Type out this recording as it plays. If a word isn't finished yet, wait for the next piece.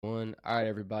One. All right,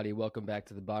 everybody. Welcome back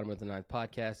to the Bottom of the Ninth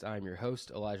podcast. I'm your host,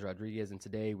 Elijah Rodriguez, and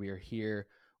today we are here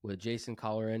with Jason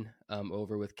Colleran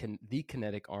over with the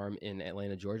Kinetic Arm in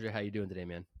Atlanta, Georgia. How you doing today,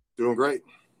 man? Doing great.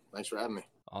 Thanks for having me.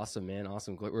 Awesome, man.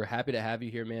 Awesome. We're happy to have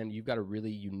you here, man. You've got a really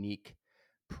unique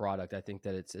product. I think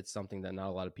that it's something that not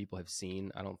a lot of people have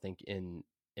seen. I don't think in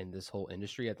this whole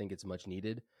industry. I think it's much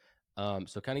needed.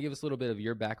 So kind of give us a little bit of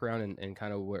your background and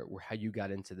kind of how you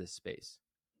got into this space.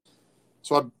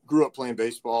 So I grew up playing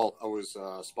baseball. I was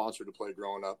sponsored to play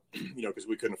growing up, because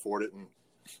we couldn't afford it. And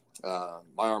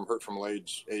my arm hurt from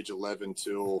age 11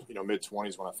 till, mid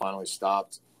 20s when I finally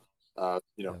stopped.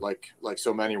 Like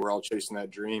so many, we're all chasing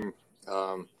that dream.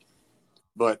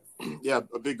 But yeah,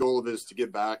 a big goal of it is to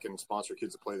get back and sponsor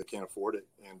kids to play that can't afford it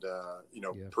and,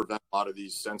 prevent a lot of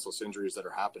these senseless injuries that are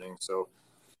happening. So,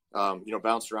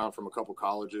 bounced around from a couple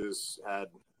colleges, had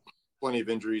plenty of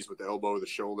injuries with the elbow, the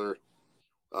shoulder,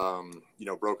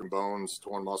 broken bones,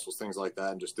 torn muscles, things like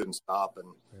that, and just didn't stop.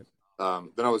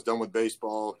 And then I was done with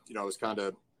baseball. I was kind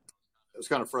of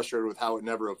frustrated with how it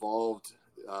never evolved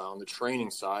on the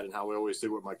training side and how we always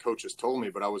did what my coaches told me,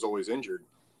 but I was always injured.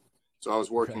 So I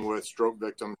was working with stroke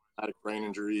victims, traumatic brain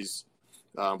injuries,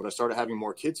 but I started having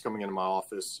more kids coming into my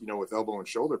office, with elbow and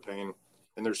shoulder pain.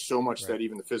 And there's so much that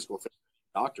even the physical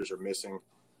doctors are missing.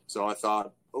 So I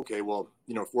thought, okay, well,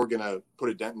 if we're going to put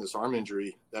a dent in this arm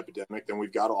injury epidemic, then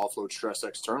we've got to offload stress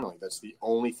externally. That's the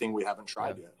only thing we haven't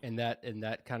tried yet. And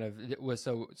that kind of was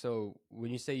so when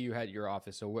you say you had your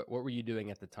office, so what were you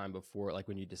doing at the time before, like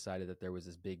when you decided that there was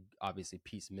this big, obviously,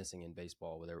 piece missing in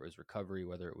baseball, whether it was recovery,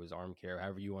 whether it was arm care,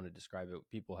 however you want to describe it,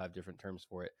 people have different terms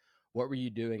for it. What were you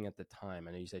doing at the time?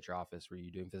 I know you said your office. Were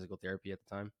you doing physical therapy at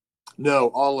the time?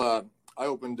 No, I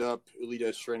opened up Elite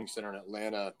Edge Training Center in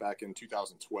Atlanta back in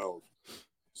 2012.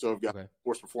 So I've got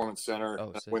Force Performance Center. I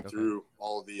went through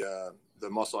all of the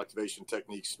muscle activation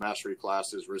techniques, mastery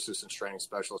classes, resistance training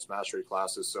specialist mastery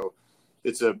classes. So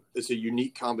it's a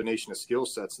unique combination of skill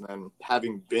sets. And then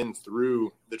having been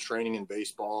through the training in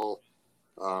baseball,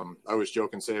 I always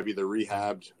joke and say I've either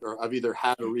had or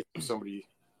rehabbed somebody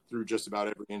through just about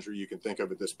every injury you can think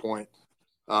of at this point.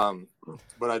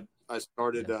 But I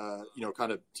started,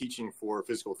 kind of teaching for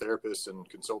physical therapists and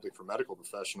consulting for medical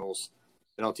professionals.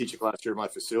 And I'll teach a class here at my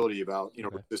facility about,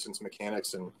 resistance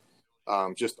mechanics and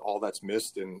just all that's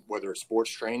missed in whether it's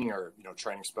sports training or,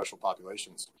 training special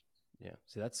populations. Yeah.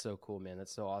 See, that's so cool, man.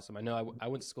 That's so awesome. I know I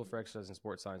went to school for exercise and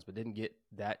sports science, but didn't get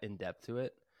that in depth to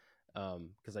it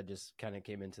because I just kind of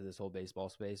came into this whole baseball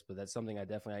space. But that's something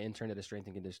I interned at a strength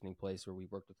and conditioning place where we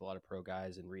worked with a lot of pro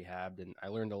guys and rehabbed, and I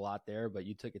learned a lot there, but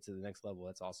you took it to the next level.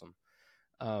 That's awesome.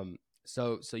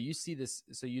 So you see this,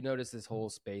 so you notice this whole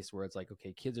space where it's like,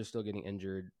 okay, kids are still getting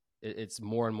injured. It's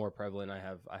more and more prevalent. I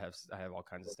have all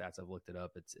kinds of stats. I've looked it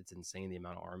up. It's insane the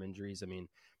amount of arm injuries. I mean,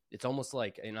 it's almost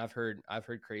like, and I've heard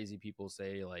crazy people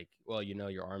say like, well,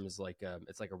 your arm is like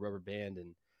it's like a rubber band,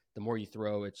 and the more you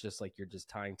throw, it's just like you're just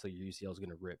tying till your UCL is going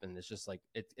to rip, and it's just like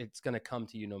it's going to come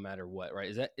to you no matter what,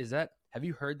 right? Is that have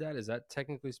you heard that? Is that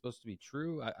technically supposed to be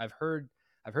true? I've heard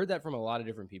that from a lot of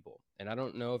different people, and I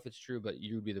don't know if it's true, but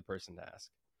you would be the person to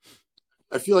ask.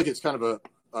 I feel like it's kind of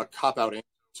a cop-out answer.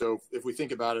 So if we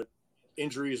think about it,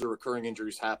 injuries or recurring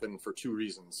injuries happen for two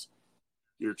reasons.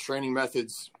 Your training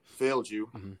methods failed you,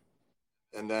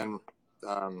 and then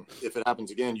if it happens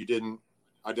again, you didn't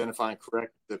identify and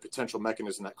correct the potential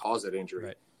mechanism that caused that injury.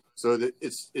 Right. So that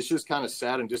it's just kind of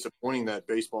sad and disappointing that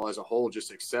baseball as a whole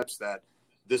just accepts that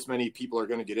this many people are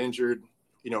going to get injured,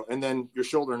 and then your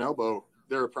shoulder and elbow,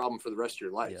 they're a problem for the rest of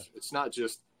your life. Yeah. It's not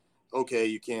just, okay,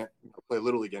 you can't play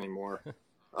Little League anymore.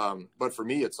 But for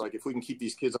me, it's like, if we can keep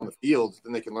these kids on the field,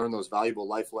 then they can learn those valuable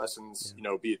life lessons,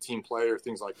 be a team player,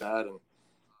 things like that.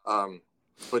 And,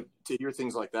 but to hear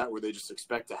things like that, where they just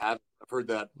expect to have, I've heard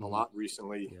that a lot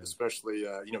recently, especially,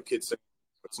 kids saying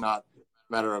it's not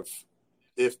a matter of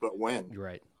if, but when.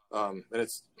 Right. And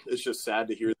it's just sad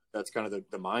to hear that's kind of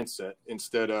the mindset,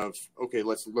 instead of, okay,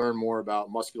 let's learn more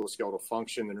about musculoskeletal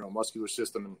function, the neuromuscular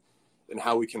system, and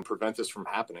how we can prevent this from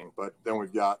happening. But then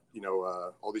we've got,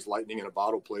 all these lightning in a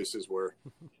bottle places where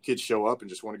kids show up and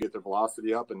just want to get their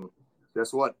velocity up. And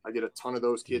guess what? I get a ton of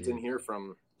those kids in here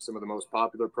from some of the most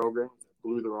popular programs that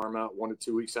blew their arm out 1 to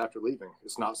 2 weeks after leaving.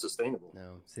 It's not sustainable.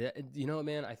 No. See,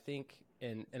 man, I think,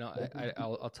 and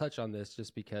I'll touch on this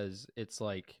just because it's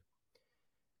like,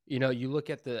 you look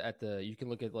at you can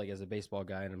look at, like, as a baseball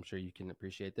guy, and I'm sure you can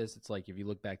appreciate this. It's like, if you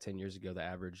look back 10 years ago, the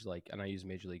average, like, and I use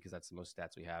Major League because that's the most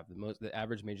stats we have. The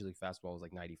average Major League fastball was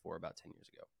like 94 about 10 years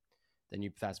ago. Then you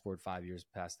fast forward 5 years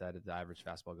past that, the average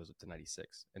fastball goes up to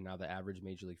 96. And now the average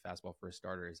Major League fastball for a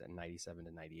starter is at 97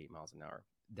 to 98 miles an hour.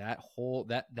 That whole,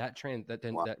 that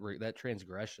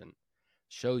transgression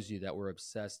shows you that we're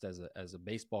obsessed as a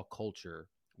baseball culture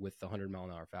with the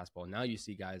 100-mile-an-hour fastball. And now you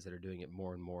see guys that are doing it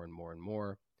more and more and more and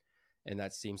more. And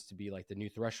that seems to be like the new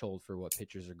threshold for what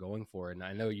pitchers are going for. And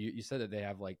I know you said that they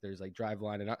have like, there's like drive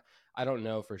line, and I don't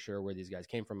know for sure where these guys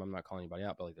came from. I'm not calling anybody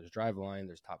out, but like there's drive line,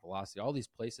 there's top velocity, all these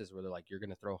places where they're like, you're going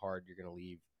to throw hard, you're going to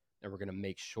leave, and we're going to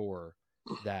make sure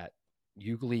that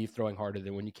you leave throwing harder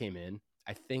than when you came in.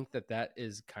 I think that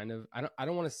is kind of, I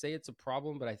don't want to say it's a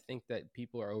problem, but I think that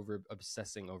people are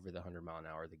obsessing over the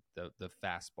 100-mile-an-hour, the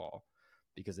fastball,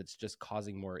 because it's just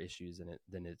causing more issues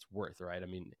than it's worth, right? I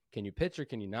mean, can you pitch or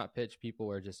can you not pitch? People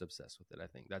are just obsessed with it. I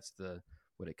think that's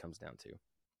what it comes down to.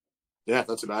 Yeah,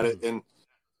 that's about it. And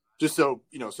just so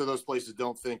those places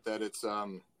don't think that it's a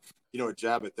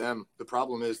jab at them. The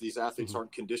problem is these athletes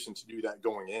aren't conditioned to do that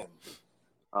going in.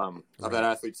 I've had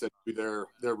athletes that do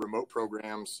their remote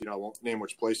programs. I won't name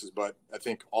which places, but I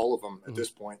think all of them at this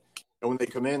point. And when they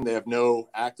come in, they have no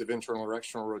active internal or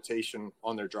external rotation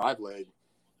on their drive leg,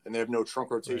 and they have no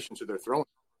trunk rotation to their throwing.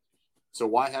 So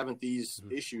why haven't these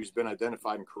issues been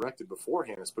identified and corrected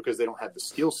beforehand? It's because they don't have the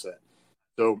skill set.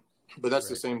 So, but that's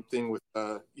the same thing with,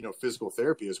 physical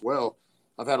therapy as well.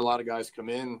 I've had a lot of guys come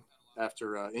in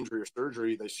after injury or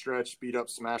surgery. They stretch, speed up,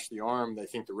 smash the arm. They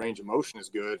think the range of motion is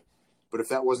good. But if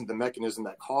that wasn't the mechanism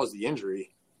that caused the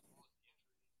injury,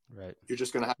 you're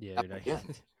just going to have to happen again.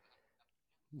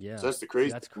 Yeah. So that's the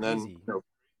crazy. That's crazy. And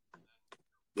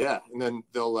then, and then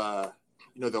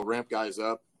they'll ramp guys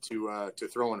up to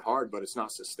throwing hard, but it's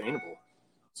not sustainable.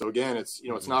 So again, it's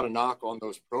not a knock on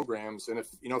those programs. And if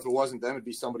it wasn't them, it'd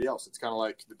be somebody else. It's kind of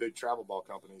like the big travel ball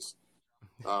companies.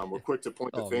 We're quick to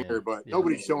point the finger, but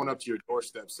nobody's showing up to your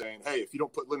doorstep saying, hey, if you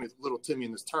don't put little Timmy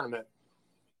in this tournament,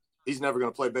 he's never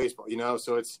going to play baseball,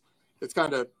 So it's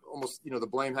kind of almost, the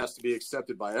blame has to be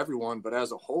accepted by everyone. But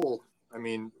as a whole, I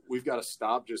mean, we've got to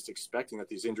stop just expecting that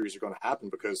these injuries are going to happen,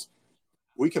 because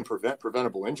we can prevent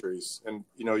preventable injuries. And,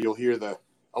 you'll hear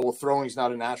throwing's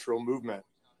not a natural movement.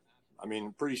 I mean,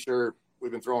 I'm pretty sure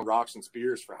we've been throwing rocks and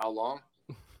spears for how long?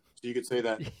 So you could say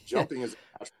that jumping is a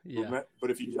natural movement, but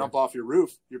if you jump off your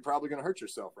roof, you're probably going to hurt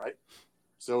yourself, right?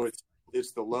 So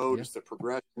it's the load, it's the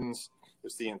progressions,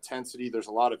 it's the intensity. There's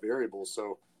a lot of variables.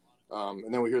 So,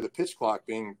 and then we hear the pitch clock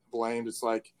being blamed. It's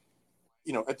like,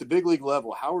 at the big league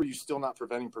level, how are you still not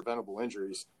preventing preventable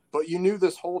injuries? But you knew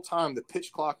this whole time the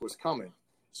pitch clock was coming.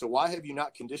 So why have you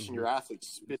not conditioned your athletes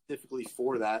specifically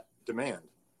for that demand?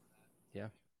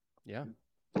 Yeah.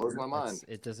 Blows my mind.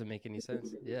 It doesn't make any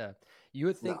sense. Yeah. You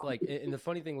would think and the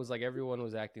funny thing was like everyone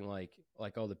was acting like,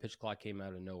 oh, the pitch clock came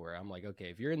out of nowhere. I'm like, okay,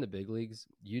 if you're in the big leagues,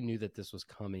 you knew that this was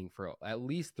coming for at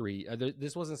least 3.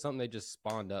 This wasn't something they just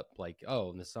spawned up like, oh,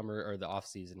 in the summer or the off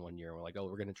season one year. And we're like, oh,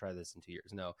 we're going to try this in 2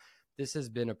 years. No, this has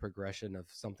been a progression of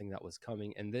something that was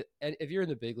coming. And if you're in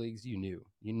the big leagues, you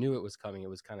knew it was coming. It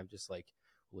was kind of just like,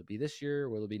 will it be this year?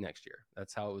 Will it be next year?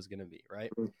 That's how it was going to be.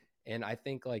 Right. Mm-hmm. And I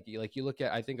think like you look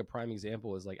at, I think a prime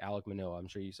example is like Alek Manoah. I'm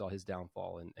sure you saw his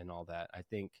downfall and all that. I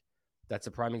think that's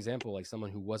a prime example, like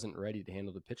someone who wasn't ready to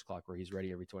handle the pitch clock where he's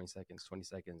ready every 20 seconds.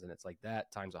 And it's like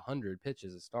that times 100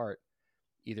 pitches to start,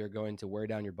 either going to wear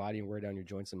down your body and wear down your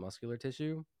joints and muscular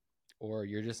tissue, or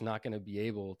you're just not going to be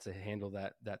able to handle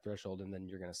that threshold, and then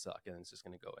you're going to suck and it's just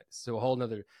going to go in. So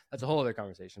that's a whole other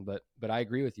conversation. But I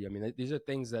agree with you. I mean, these are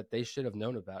things that they should have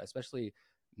known about, especially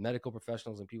medical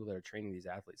professionals and people that are training these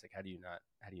athletes. Like, how do you not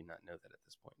know that at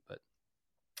this point? But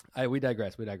we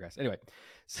digress. Anyway,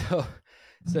 so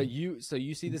you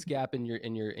see this gap in your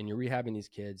rehabbing these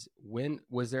kids. When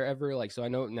was there ever like, so I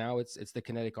know now it's the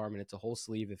Kinetic Arm and it's a whole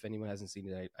sleeve. If anyone hasn't seen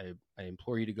it, I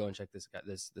implore you to go and check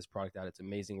this product out. It's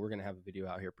amazing. We're going to have a video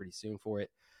out here pretty soon for it.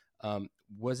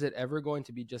 Was it ever going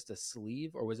to be just a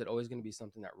sleeve, or was it always going to be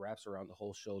something that wraps around the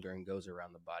whole shoulder and goes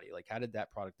around the body? Like, how did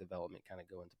that product development kind of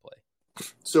go into play?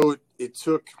 So it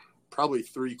took probably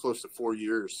 3, close to 4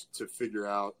 years to figure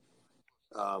out.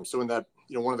 So in that,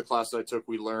 one of the classes I took,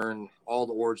 we learned all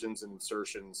the origins and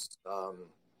insertions.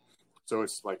 So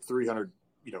it's like 300,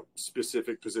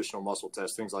 specific positional muscle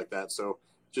tests, things like that. So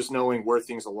just knowing where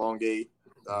things elongate,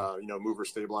 mover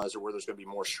stabilizer, where there's going to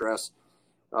be more stress.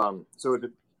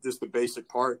 Just the basic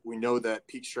part, we know that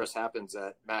peak stress happens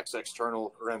at max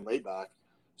external or end layback.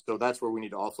 So that's where we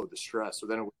need to offload the stress. So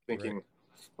then we're thinking,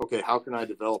 okay, how can I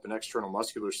develop an external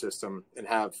muscular system and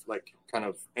have like kind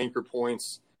of anchor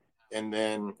points? And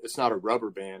then it's not a rubber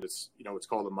band. It's, it's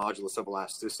called a modulus of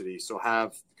elasticity. So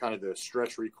have kind of the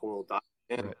stretch recoil dialed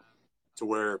in to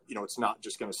where, it's not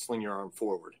just going to sling your arm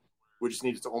forward. We just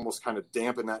need it to almost kind of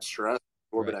dampen that stress,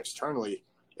 orbit externally.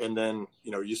 And then,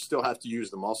 you still have to use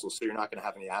the muscles. So you're not going to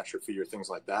have any atrophy or things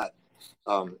like that.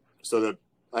 I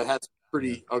had some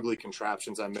pretty ugly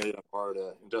contraptions I made. I borrowed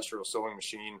an industrial sewing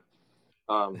machine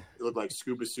It looked like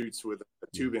scuba suits with a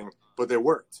tubing, but they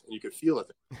worked and you could feel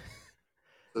it.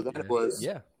 So then it was,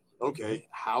 okay,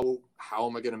 how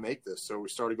am I going to make this? So we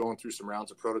started going through some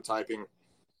rounds of prototyping.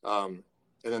 And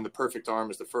then the Perfect Arm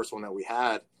is the first one that we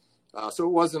had. So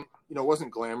it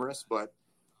wasn't glamorous, but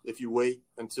if you wait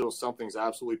until something's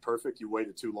absolutely perfect, you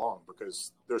waited too long,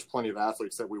 because there's plenty of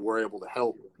athletes that we were able to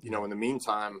help, in the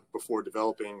meantime, before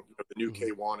developing the new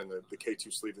K1 and the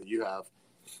K2 sleeve that you have.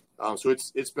 So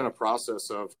it's been a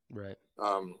process of,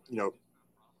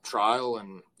 trial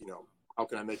and, how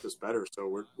can I make this better?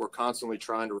 So we're constantly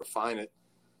trying to refine it.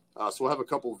 So we'll have a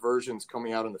couple of versions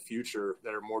coming out in the future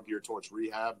that are more geared towards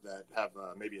rehab, that have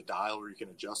maybe a dial where you can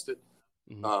adjust it.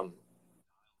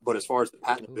 But as far as the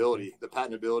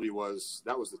patentability was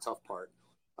the tough part.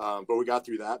 But we got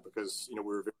through that because, we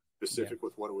were very specific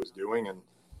with what it was doing. And,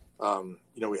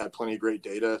 we had plenty of great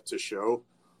data to show.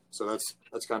 So that's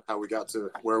kind of how we got to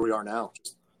where we are now,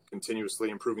 just continuously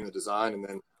improving the design. And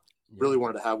then really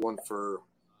wanted to have one for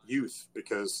youth,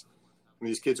 because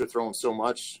these kids are throwing so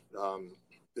much.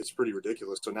 It's pretty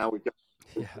ridiculous. So now we've got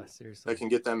seriously, that can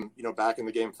get them, back in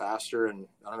the game faster. And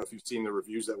I don't know if you've seen the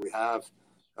reviews that we have,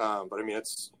 but I mean,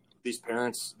 it's these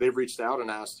parents, they've reached out and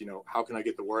asked, how can I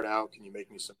get the word out? Can you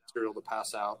make me some material to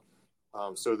pass out?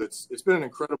 So it's been an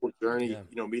incredible journey,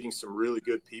 meeting some really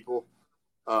good people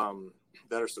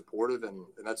that are supportive. And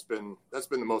that's been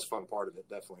the most fun part of it.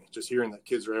 Definitely just hearing that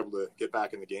kids are able to get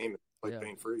back in the game and play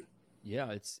pain free.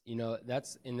 Yeah. It's,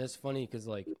 that's funny, cause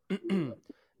like,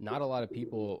 not a lot of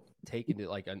people take it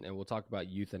like, and we'll talk about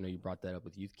youth. I know you brought that up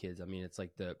with youth kids. I mean, it's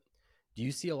like do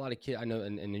you see a lot of kids, I know,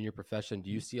 and in your profession, do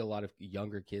you see a lot of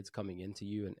younger kids coming into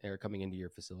you or coming into your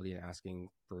facility and asking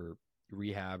for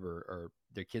rehab or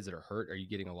they're kids that are hurt? Are you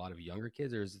getting a lot of younger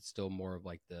kids, or is it still more of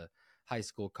like the high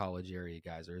school, college area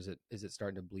guys, or is it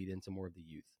starting to bleed into more of the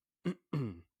youth?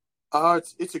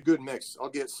 It's a good mix. I'll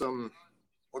get some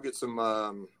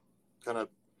kind of,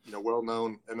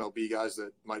 well-known MLB guys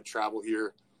that might travel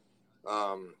here,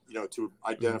 to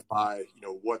identify,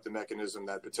 what the mechanism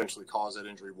that potentially caused that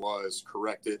injury was,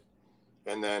 correct it,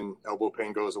 and then elbow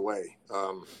pain goes away.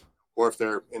 Or if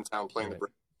they're in town playing the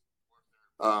break.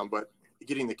 But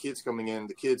getting the kids coming in,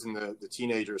 the kids and the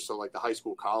teenagers, so like the high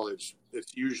school, college,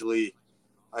 it's usually,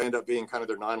 I end up being kind of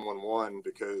their 911,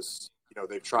 because,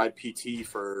 they've tried PT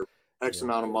for X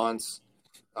amount of months.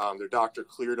 Their doctor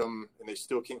cleared them, and they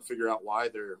still can't figure out why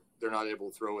they're not able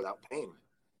to throw without pain.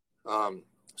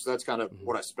 So that's kind of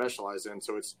what I specialize in.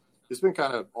 So it's been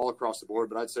kind of all across the board,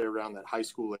 but I'd say around that high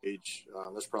school age,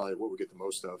 that's probably what we get the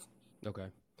most of. Okay.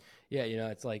 Yeah.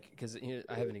 It's like, cause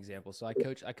I have an example. So I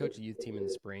coach a youth team in the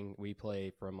spring. We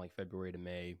play from like February to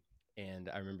May. And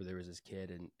I remember there was this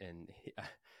kid and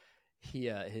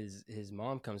his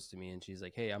mom comes to me and she's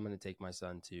like, "Hey, I'm going to take my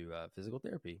son to physical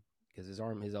therapy because his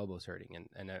elbow's hurting."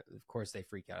 And of course they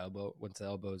freak out. Once the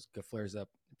elbows flares up,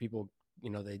 people,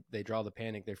 they draw the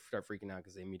panic. They start freaking out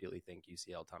because they immediately think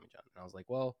UCL, Tommy John. And I was like,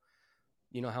 well,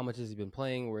 how much has he been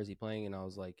playing? Where is he playing? And I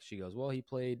was like, she goes, well, he's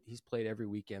played every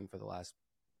weekend for the last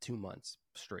 2 months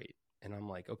straight. And I'm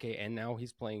like, okay. And now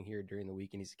he's playing here during the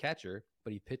week and he's a catcher,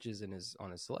 but he pitches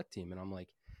on his select team. And I'm like,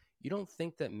 you don't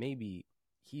think that maybe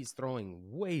he's throwing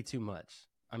way too much?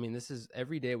 I mean, this is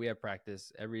every day we have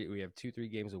practice. We have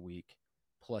 2-3 games a week,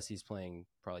 plus he's playing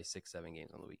probably 6-7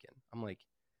 games on the weekend. I'm like,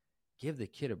 give the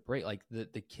kid a break. Like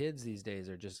the kids these days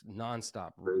are just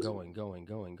nonstop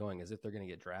going as if they're going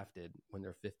to get drafted when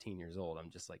they're 15 years old. I'm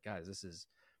just like, guys,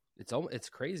 it's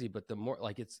crazy. But the more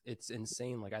like it's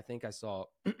insane. Like I think I saw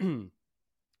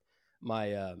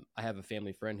I have a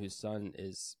family friend whose son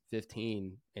is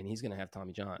 15 and he's going to have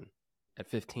Tommy John at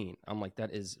 15. I'm like,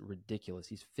 that is ridiculous.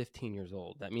 He's 15 years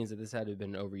old. That means that this had to have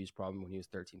been an overuse problem when he was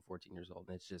 13, 14 years old.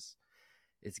 And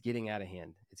it's getting out of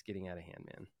hand. It's getting out of hand,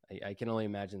 man. I can only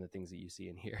imagine the things that you see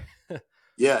in here.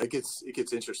 Yeah, it gets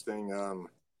interesting.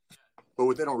 But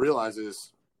what they don't realize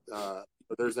is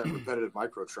there's that repetitive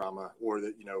micro trauma, or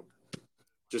that,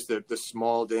 just the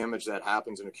small damage that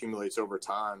happens and accumulates over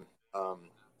time.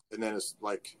 And then it's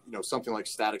like, something like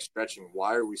static stretching.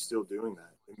 Why are we still doing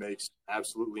that? It makes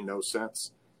absolutely no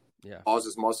sense. Yeah.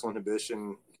 Causes muscle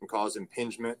inhibition, can cause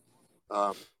impingement.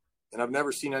 And I've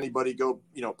never seen anybody go,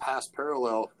 past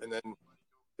parallel. And then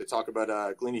they talk about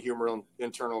glenohumeral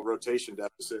internal rotation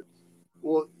deficit.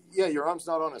 Well, yeah, your arm's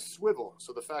not on a swivel.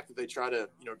 So the fact that they try to,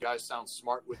 guys sound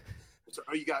smart with,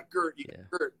 oh, you got GERT, got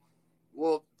GERT.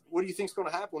 Well, what do you think's going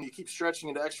to happen when you keep stretching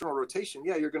into external rotation?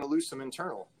 Yeah, you're going to lose some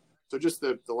internal. So just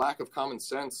the lack of common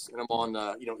sense. And I'm on,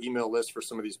 email lists for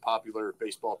some of these popular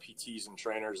baseball PTs and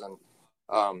trainers. And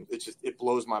it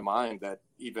blows my mind that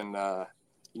even,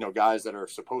 guys that are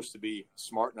supposed to be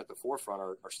smart and at the forefront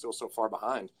are still so far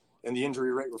behind. and the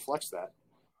injury rate reflects that.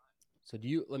 So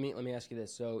let me ask you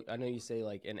this. So I know you say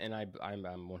like, and I'm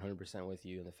 100% with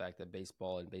you in the fact that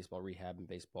baseball and baseball rehab and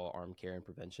baseball arm care and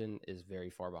prevention is very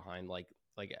far behind. Like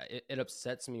it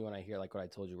upsets me when I hear like what I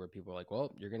told you, where people are like,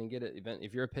 well, you're going to get it.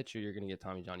 If you're a pitcher, you're going to get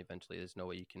Tommy John eventually. There's no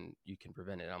way you can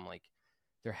prevent it. I'm like,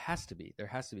 there has to be,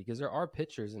 because there are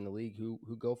pitchers in the league who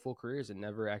go full careers and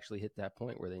never actually hit that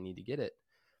point where they need to get it.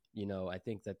 I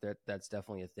think that's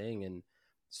definitely a thing. And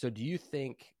so do you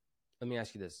think, let me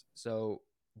ask you this. So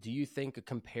do you think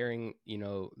comparing,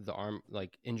 the arm,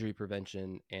 like injury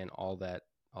prevention and all that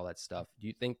stuff, do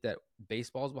you think that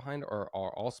baseball's behind, or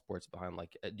are all sports behind?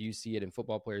 Like, do you see it in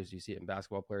football players? Do you see it in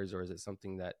basketball players? Or is it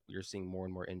something that you're seeing more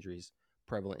and more injuries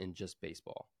prevalent in just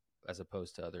baseball as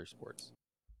opposed to other sports?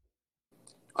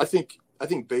 I think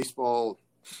baseball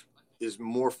is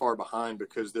more far behind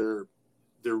because they're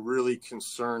really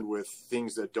concerned with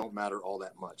things that don't matter all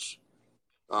that much.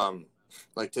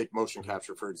 Like take motion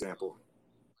capture, for example.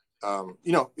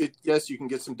 Yes, you can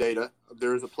get some data.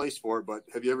 There is a place for it, but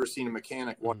have you ever seen a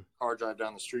mechanic watch a car drive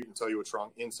down the street and tell you what's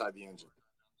wrong inside the engine?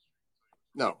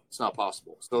 No, it's not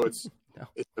possible. So it's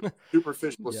a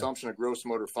superficial assumption of gross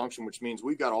motor function, which means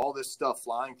we've got all this stuff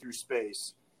flying through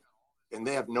space, and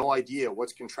they have no idea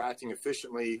what's contracting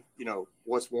efficiently,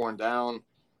 what's worn down,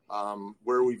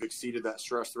 where we've exceeded that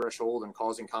stress threshold and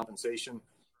causing compensation.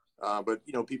 But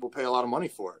people pay a lot of money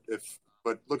for it.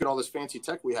 But look at all this fancy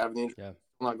tech we have, and the engine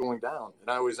not going down. And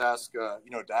I always ask,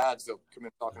 dads, they'll come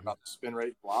in talking about the spin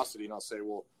rate, velocity, and I'll say,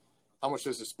 well, how much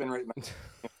does the spin rate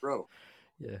grow?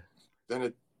 Yeah. Then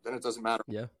it doesn't matter.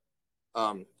 Yeah.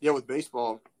 With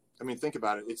baseball, I mean, think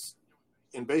about it. It's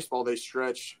in baseball, they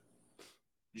stretch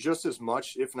just as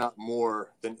much, if not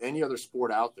more, than any other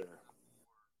sport out there.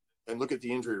 And look at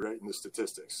the injury rate in the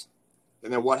statistics.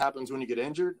 And then what happens when you get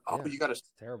injured? You got to. It's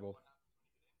terrible.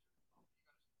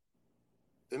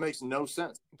 It makes no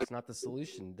sense. It's not the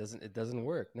solution. It doesn't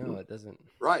work. No, it doesn't.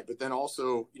 Right, but then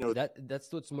also,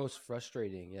 that's what's most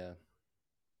frustrating. Yeah.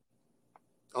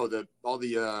 Oh, the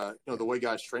way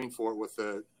guys train for it with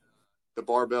the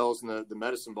barbells and the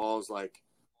medicine balls. Like,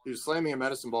 he was slamming a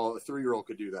medicine ball. A 3-year-old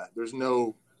could do that. There's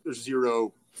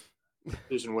zero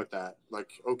vision with that. Like,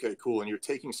 okay, cool. And you're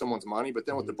taking someone's money, but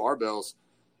then with the barbells,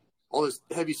 all this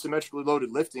heavy symmetrically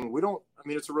loaded lifting,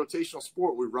 it's a rotational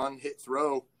sport. We run, hit,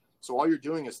 throw. So all you're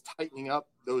doing is tightening up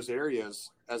those areas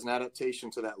as an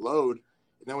adaptation to that load.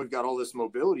 And then we've got all this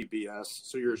mobility BS.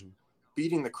 So you're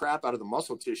beating the crap out of the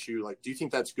muscle tissue. Like, do you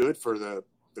think that's good for the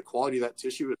quality of that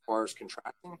tissue as far as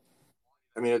contracting?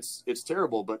 I mean, it's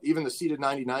terrible. But even the seated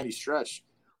 90-90 stretch,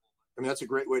 that's a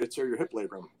great way to tear your hip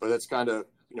labrum. But that's kind of,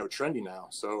 trendy now.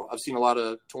 So I've seen a lot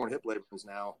of torn hip labrums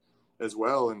now as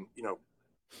well. And,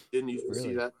 didn't used to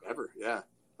see that ever. Yeah.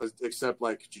 Except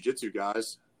like jiu-jitsu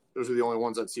guys. Those are the only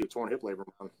ones I'd see a torn hip labrum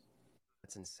on.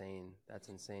 That's insane.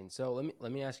 So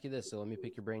let me ask you this. So let me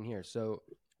pick your brain here. So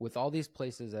with all these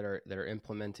places that are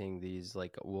implementing these,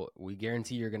 like, we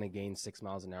guarantee you're going to gain 6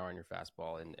 miles an hour on your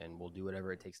fastball, and we'll do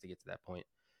whatever it takes to get to that point.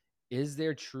 Is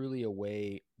there truly a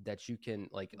way that you can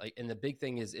like, and the big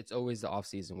thing is it's always the off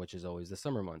season, which is always the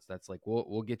summer months. That's like,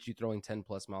 we'll get you throwing 10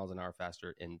 plus miles an hour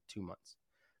faster in 2 months.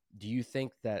 Do you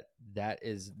think that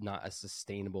is not a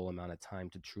sustainable amount of time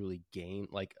to truly gain,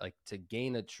 like to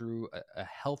gain a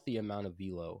healthy amount of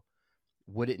velo?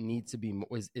 Would it need to be more,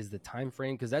 is the time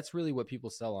frame? Because that's really what people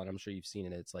sell on. I'm sure you've seen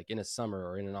it. It's like in a summer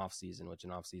or in an off season, which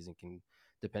an off season can,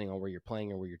 depending on where you're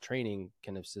playing or where you're training,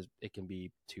 it can be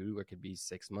 2 or it could be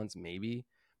 6 months, maybe.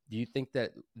 Do you think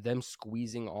that them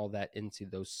squeezing all that into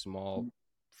those small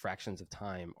fractions of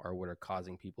time are what are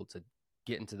causing people to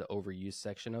get into the overuse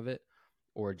section of it?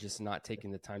 Or just not taking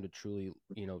the time to truly,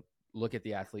 look at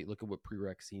the athlete, look at what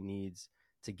prereqs he needs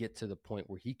to get to the point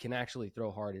where he can actually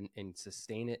throw hard and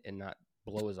sustain it and not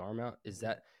blow his arm out? Is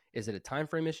it a time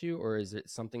frame issue, or is it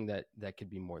something that could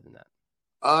be more than that?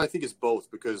 I think it's both,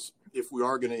 because if we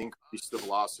are going to increase the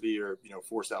velocity or,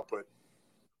 force output,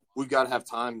 we've got to have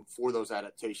time for those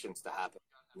adaptations to happen,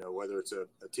 whether it's a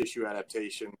tissue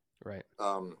adaptation, right?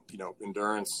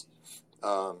 Endurance.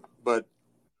 But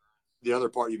the other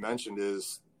part you mentioned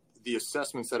is the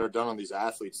assessments that are done on these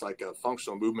athletes, like a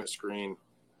functional movement screen.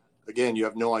 Again, you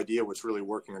have no idea what's really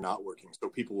working or not working. So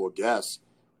people will guess,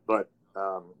 but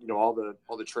all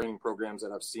the training programs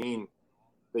that I've seen,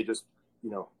 they just,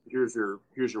 here's your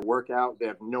workout. They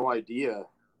have no idea,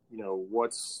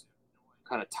 what's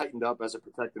kind of tightened up as a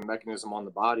protective mechanism on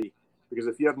the body. Because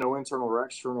if you have no internal or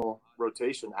external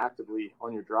rotation actively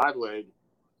on your drive leg,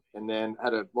 and then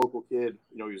had a local kid,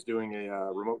 he was doing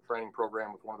a remote training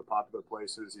program with one of the popular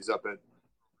places. He's up at,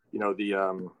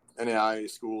 the NAIA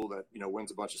school that,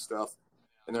 wins a bunch of stuff.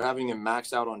 And they're having him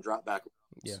max out on drop back.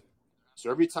 Yeah. So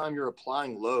every time you're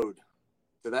applying load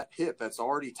to that hip that's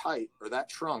already tight or that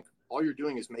trunk, all you're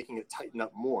doing is making it tighten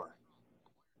up more.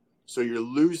 So you're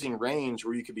losing range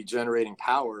where you could be generating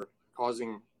power,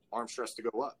 causing arm stress to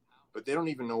go up. But they don't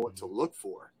even know what to look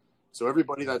for. So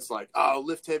everybody that's like, oh,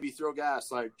 lift heavy, throw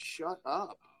gas, like, shut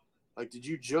up. Like, did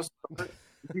you just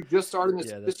start in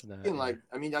this position? Like,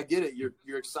 I mean, I get it.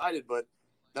 You're excited, but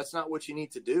that's not what you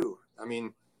need to do. I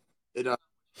mean,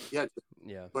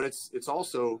 but it's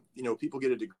also, you know, people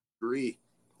get a degree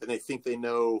and they think they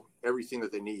know everything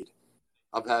that they need.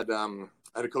 I've had I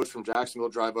had a coach from Jacksonville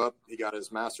drive up. He got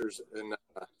his master's in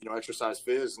exercise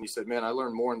phys, and he said, "Man, I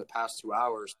learned more in the past 2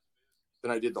 hours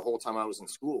than I did the whole time I was in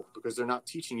school, because they're not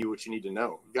teaching you what you need to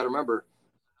know." You got to remember,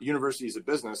 the university is a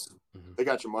business. They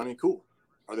got your money. Cool.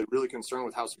 Are they really concerned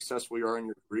with how successful you are in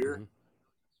your career?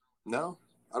 No,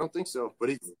 I don't think so. But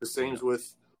it's the same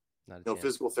with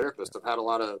physical therapists. I've had a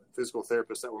lot of physical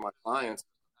therapists that were my clients,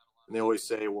 and they always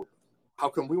say, "Well, how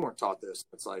come we weren't taught this?"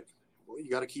 It's like, well, you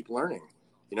got to keep learning,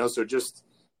 you know. So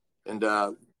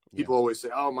people always say,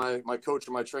 "Oh, my coach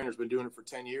or my trainer's been doing it for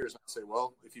 10 years." And I say,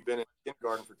 well, if you've been in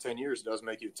kindergarten for 10 years, it doesn't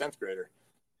make you a 10th grader.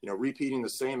 You know, repeating the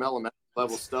same elementary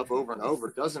level stuff over and over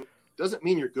doesn't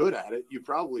mean you're good at it. You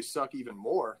probably suck even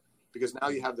more, because now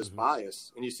you have this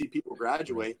bias, and you see people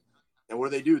graduate, and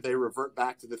what do? They revert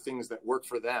back to the things that work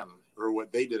for them or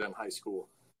what they did in high school.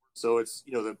 So it's,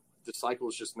 you know, the cycle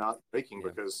is just not breaking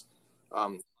because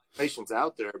patients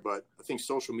out there. But I think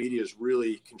social media is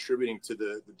really contributing to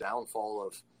the downfall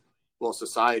of, well,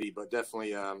 society, but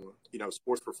definitely,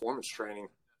 sports performance training,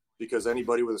 because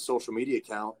anybody with a social media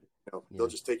account, they'll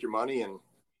just take your money and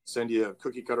send you a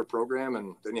cookie cutter program,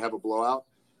 and then you have a blowout.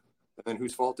 And then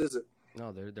whose fault is it?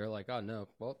 No, they're like, oh no,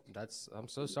 well, I'm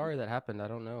so sorry that happened. I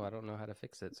don't know how to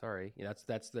fix it. Sorry. Yeah,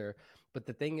 that's their, but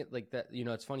the thing like that,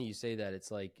 it's funny you say that.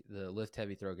 It's like the lift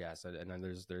heavy, throw gas. And then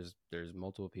there's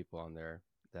multiple people on there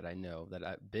that I know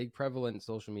big prevalent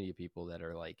social media people that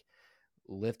are like,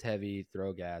 lift heavy,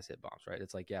 throw gas, hit bombs, right?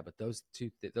 It's like, yeah, but those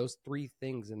three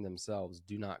things in themselves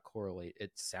do not correlate.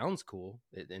 It sounds cool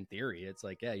in theory. It's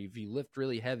like, yeah, if you lift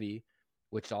really heavy,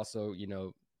 which also,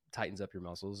 tightens up your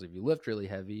muscles. If you lift really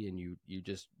heavy and you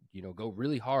just, go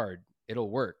really hard, it'll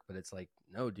work. But it's like,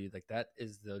 no, dude, like that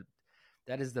is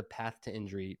the path to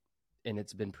injury. And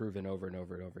it's been proven over and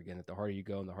over and over again that the harder you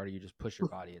go and the harder you just push your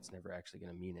body, it's never actually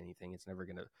going to mean anything. It's never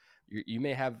going to, you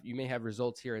may have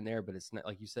results here and there, but it's not,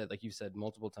 like you said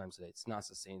multiple times today, it's not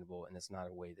sustainable, and it's not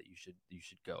a way that you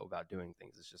should go about doing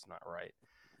things. It's just not right.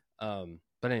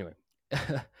 But anyway,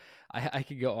 I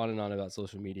could go on and on about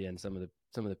social media and some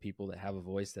of the people that have a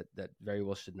voice that very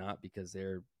well should not, because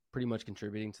they're pretty much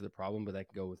contributing to the problem. But that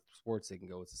can go with sports, they can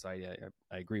go with society.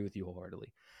 I agree with you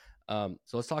wholeheartedly.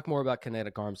 So let's talk more about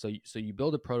Kinetic Arm. So you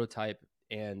build a prototype,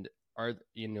 and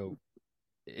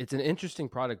it's an interesting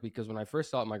product, because when I first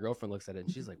saw it, my girlfriend looks at it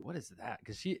and she's like, "What is that?"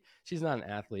 Because she's not an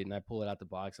athlete, and I pull it out the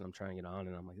box and I'm trying it on,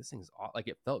 and I'm like, "This thing's like,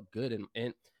 it felt good."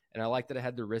 And I like that it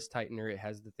had the wrist tightener. It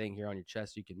has the thing here on your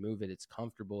chest. You can move it. It's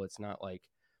comfortable. It's not like,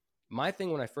 my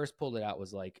thing when I first pulled it out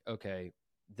was like, okay,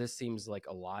 this seems like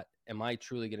a lot. Am I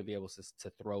truly going to be able to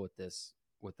throw at this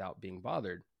without being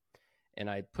bothered? And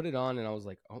I put it on and I was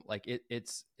like, oh, like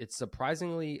it's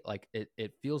surprisingly, like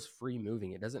it feels free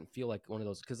moving. It doesn't feel like one of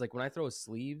those, because like when I throw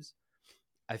sleeves,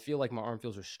 I feel like my arm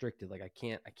feels restricted. Like I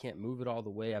can't move it all the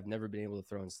way. I've never been able to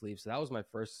throw in sleeves. So that was my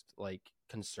first like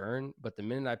concern. But the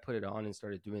minute I put it on and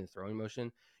started doing the throwing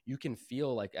motion, you can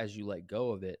feel like as you let go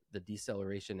of it, the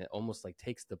deceleration, it almost like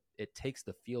takes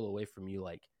the feel away from you,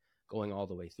 like going all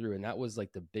the way through. And that was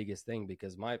like the biggest thing,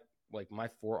 because my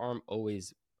forearm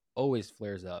always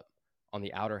flares up on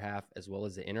the outer half as well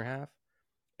as the inner half.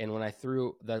 And when I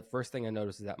threw, the first thing I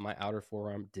noticed is that my outer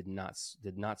forearm did not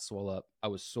swell up. I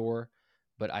was sore,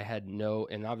 but I had no,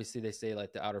 and obviously they say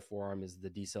like the outer forearm is the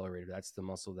decelerator. That's the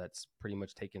muscle that's pretty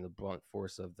much taking the blunt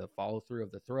force of the follow through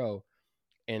of the throw.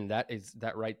 And that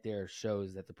right there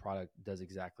shows that the product does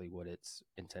exactly what it's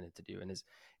intended to do.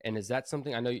 And is that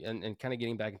something I know, and kind of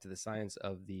getting back into the science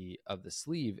of the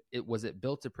sleeve, was it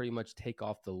built to pretty much take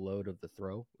off the load of the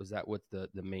throw? Was that what the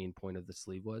main point of the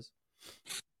sleeve was?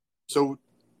 So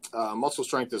muscle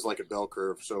strength is like a bell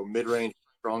curve. So mid-range,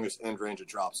 strongest end range, it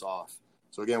drops off.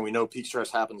 So again, we know peak stress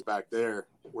happens back there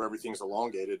where everything's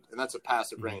elongated, and that's a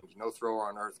passive range. No thrower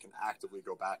on earth can actively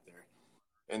go back there.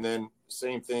 And then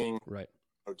same thing, right?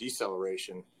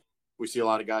 Deceleration. We see a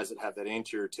lot of guys that have that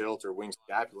anterior tilt or wing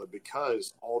scapula,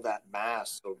 because all that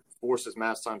mass, so force is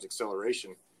mass times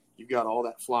acceleration, you've got all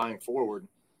that flying forward.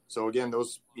 So again,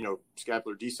 those,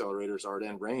 scapular decelerators are at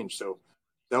end range. So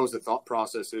that was the thought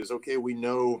process is, okay, we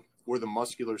know where the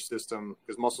muscular system,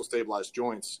 because muscle stabilized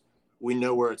joints, we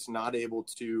know where it's not able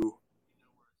to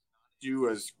do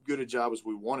as good a job as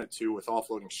we want it to with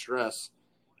offloading stress,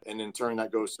 and in turn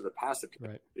that goes to the passive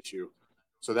issue.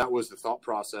 So that was the thought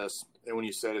process. And when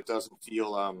you said it doesn't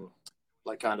feel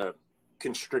like kind of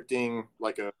constricting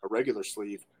like a regular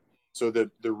sleeve, so the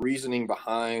reasoning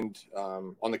behind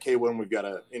on the K1 we've got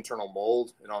an internal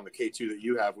mold, and on the K2 that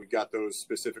you have, we've got those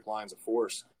specific lines of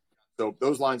force. So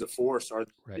those lines of force are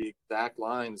the exact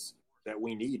lines that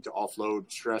we need to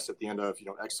offload stress at the end of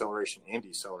acceleration and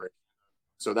deceleration.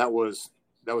 So that was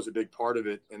a big part of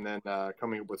it. And then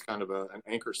coming up with kind of an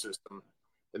anchor system,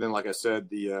 and then like I said,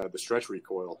 the stretch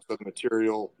recoil, so the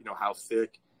material, how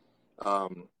thick.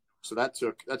 So that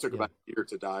took about a year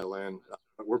to dial in.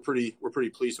 But we're pretty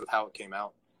pleased with how it came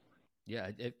out. Yeah,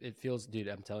 it feels, dude,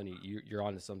 I'm telling you, you're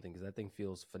onto something, because that thing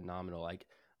feels phenomenal.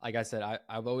 Like I said,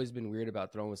 I've always been weird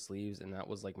about throwing with sleeves, and that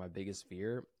was like my biggest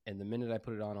fear. And the minute I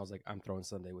put it on, I was like, I'm throwing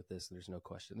Sunday with this. There's no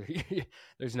question.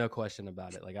 There's no question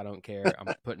about it. Like, I don't care.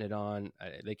 I'm putting it on.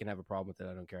 They can have a problem with it.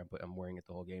 I don't care. I'm wearing it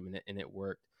the whole game, and it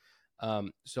worked.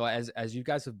 So as you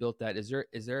guys have built that, is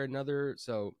there another?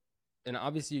 So, and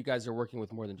obviously you guys are working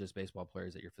with more than just baseball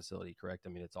players at your facility, correct? I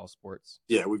mean, it's all sports.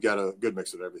 Yeah, we've got a good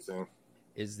mix of everything.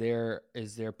 Is there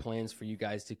plans for you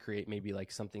guys to create maybe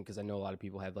like something? Because I know a lot of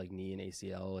people have like knee and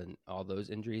ACL and all those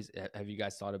injuries. Have you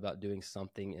guys thought about doing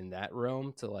something in that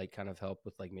realm to like kind of help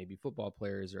with like maybe football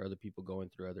players or other people going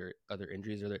through other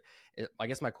injuries? I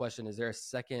guess my question is there a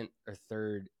second or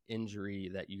third injury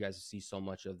that you guys see so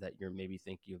much of that you're maybe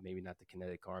thinking of, maybe not the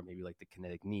kinetic arm, maybe like the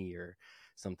kinetic knee or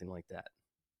something like that?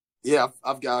 Yeah,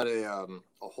 I've got a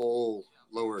whole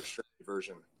lower extremity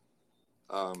version.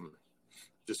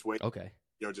 Just wait. Okay.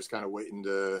 Just kind of waiting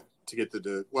to get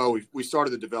we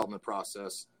started the development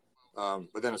process,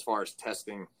 but then as far as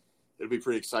testing, it'll be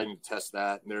pretty exciting to test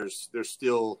that. And there's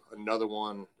still another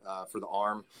one for the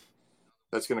arm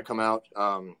that's going to come out.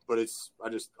 But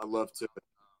I love to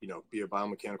be a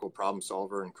biomechanical problem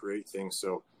solver and create things.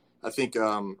 So I think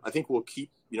we'll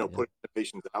keep putting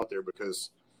innovations out there,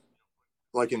 because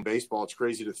like in baseball, it's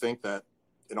crazy to think that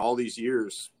in all these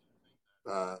years,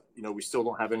 we still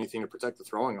don't have anything to protect the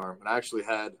throwing arm. And I actually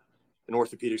had an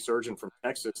orthopedic surgeon from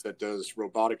Texas that does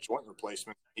robotic joint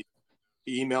replacement.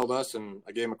 He emailed us, and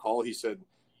I gave him a call. He said,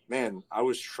 man, I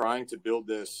was trying to build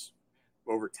this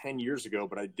over 10 years ago,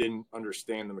 but I didn't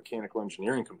understand the mechanical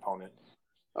engineering component.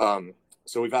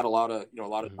 So we've had a lot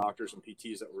of doctors and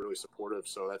PTs that were really supportive.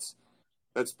 So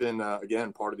that's been,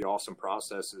 again, part of the awesome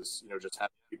process is, just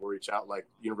having people reach out, like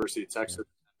University of Texas. Yeah.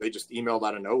 They just emailed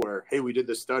out of nowhere, hey, we did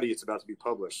this study. It's about to be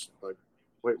published. Like,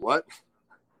 wait, what?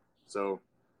 So.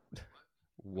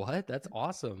 What? That's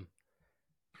awesome.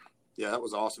 Yeah, that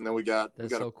was awesome. Then we got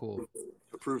so cool.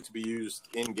 Approved to be used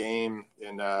in game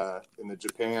in the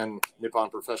Japan Nippon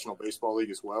Professional Baseball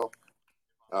League as well.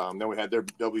 Then we had their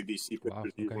WBC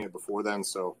pitchers using it before then.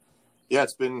 So yeah,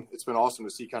 it's been awesome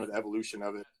to see kind of the evolution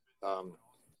of it.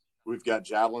 We've got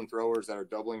javelin throwers that are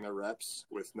doubling their reps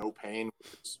with no pain,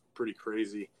 which is pretty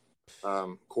crazy.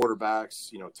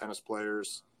 Quarterbacks, tennis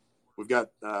players. We've got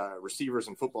receivers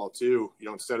in football too.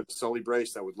 Instead of the Sully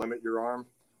brace that would limit your arm,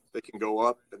 they can go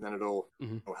up, and then it'll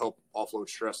help offload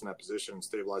stress in that position,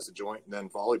 stabilize the joint, and then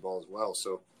volleyball as well.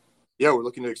 So yeah, we're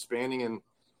looking to expanding, and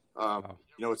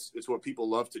it's what people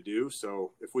love to do.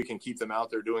 So if we can keep them out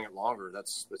there doing it longer,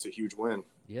 that's a huge win.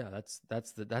 Yeah,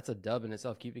 that's a dub in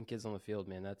itself. Keeping kids on the field,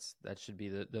 man, that should be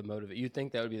the motive. You'd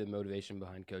think that would be the motivation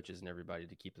behind coaches and everybody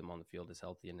to keep them on the field as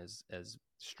healthy and as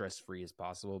stress free as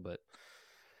possible. But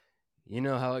you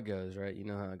know how it goes, right? You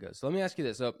know how it goes. So let me ask you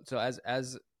this: so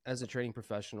as a training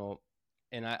professional,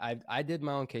 and I did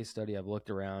my own case study. I've looked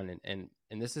around, and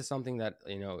this is something that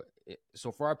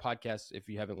so for our podcast, if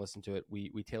you haven't listened to it,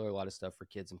 we tailor a lot of stuff for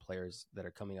kids and players that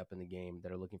are coming up in the game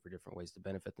that are looking for different ways to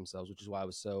benefit themselves, which is why I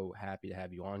was so happy to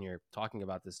have you on here talking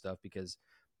about this stuff, because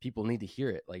people need to hear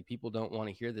it. Like, people don't want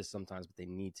to hear this sometimes, but they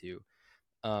need to.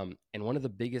 And one of the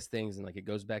biggest things, and like it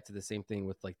goes back to the same thing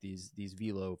with like these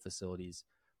velo facilities.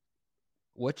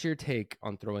 What's your take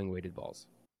on throwing weighted balls?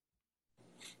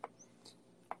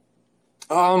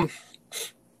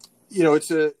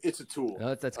 It's a tool.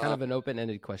 That's kind of an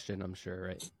open-ended question, I'm sure,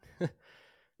 right?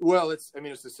 Well, it's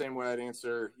the same way I'd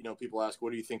answer, people ask,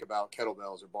 what do you think about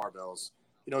kettlebells or barbells?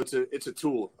 It's a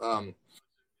tool.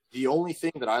 The only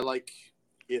thing that I like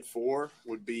it for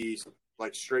would be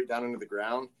like straight down into the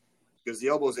ground, because the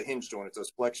elbow is a hinge joint. It does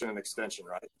flexion and extension,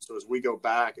 right? So as we go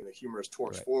back and the humerus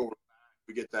torques forward,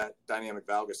 we get that dynamic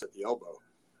valgus at the elbow.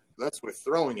 That's with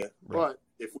throwing it. Right. But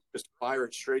if we just fire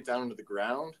it straight down into the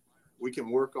ground, we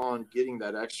can work on getting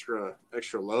that extra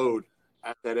load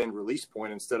at that end release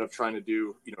point, instead of trying to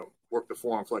do, work the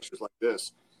forearm flexors like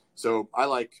this. So I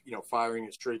like, firing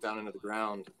it straight down into the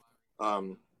ground.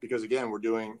 because again, we're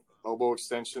doing elbow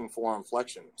extension, forearm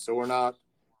flexion. So we're not,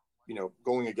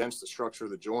 going against the structure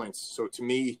of the joints. So to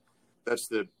me, that's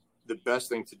the best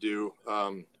thing to do.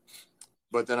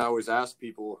 But then I always ask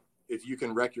people, if you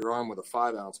can wreck your arm with a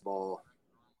 5-ounce ball,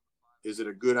 is it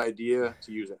a good idea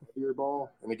to use a heavier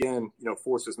ball? And again,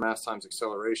 force is mass times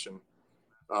acceleration.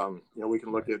 We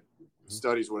can look at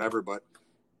studies, whatever, but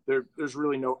there's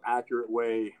really no accurate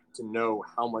way to know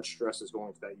how much stress is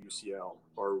going to that UCL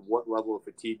or what level of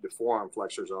fatigue the forearm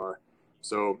flexors are.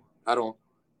 So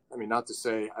not to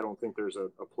say I don't think there's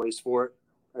a place for it.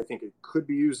 I think it could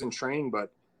be used in training,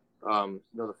 but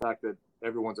the fact that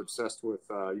everyone's obsessed with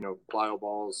plyo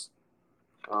balls.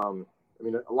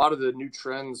 A lot of the new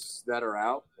trends that are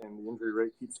out, and the injury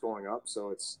rate keeps going up.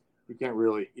 So you can't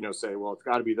really say, well, it's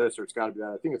got to be this or it's got to be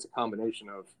that. I think it's a combination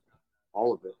of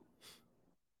all of it.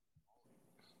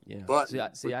 Yeah. But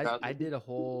I did a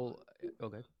whole.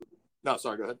 Okay. No,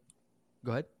 sorry. Go ahead.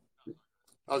 Go ahead.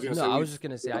 I was just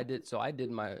going to say I did. So I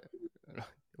did my.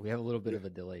 We have a little bit of a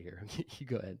delay here. You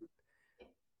go ahead.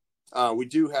 We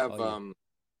do have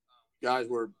guys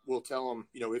where we'll tell them,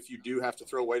 if you do have to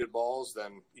throw weighted balls,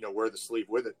 then wear the sleeve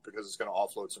with it because it's going to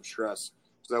offload some stress.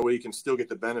 So that way you can still get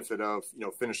the benefit of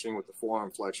finishing with the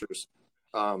forearm flexors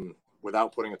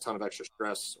without putting a ton of extra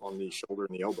stress on the shoulder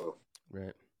and the elbow.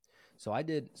 Right. So I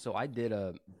did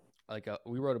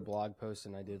we wrote a blog post,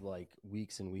 and I did like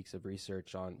weeks and weeks of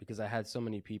research on, because I had so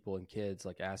many people and kids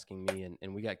like asking me,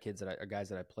 and we got kids guys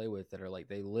that I play with that are like,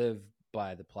 they live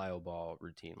by the plyo ball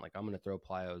routine. Like, I'm going to throw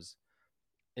plyos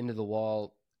into the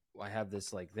wall. I have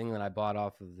this like thing that I bought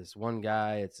off of this one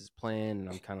guy. It's his plan. And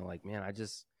I'm kind of like, man,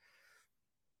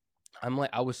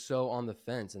 I was so on the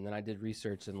fence. And then I did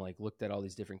research and like looked at all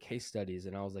these different case studies,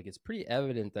 and I was like, it's pretty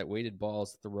evident that weighted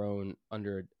balls thrown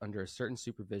under a certain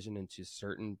supervision into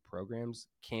certain programs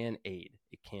can aid.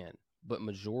 It can, but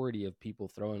majority of people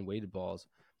throwing weighted balls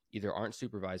either aren't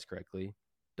supervised correctly,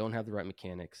 don't have the right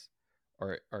mechanics,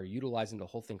 or are utilizing the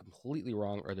whole thing completely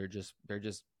wrong, or they're just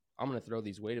I'm going to throw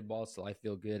these weighted balls till I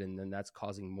feel good, and then that's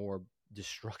causing more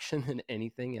destruction than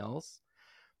anything else.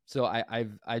 So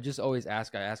I just always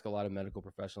ask a lot of medical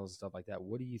professionals and stuff like that,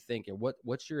 what do you think, and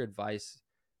what's your advice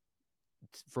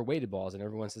for weighted balls? And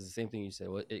everyone says the same thing you say.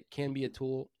 Well, it can be a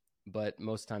tool, but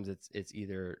most times it's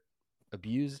either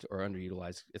abused or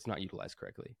underutilized. It's not utilized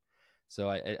correctly. So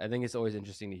I think it's always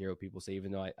interesting to hear what people say,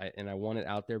 even though I want it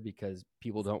out there because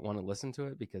people don't want to listen to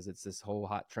it, because it's this whole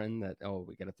hot trend that,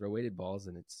 we got to throw weighted balls.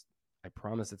 And I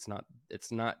promise it's not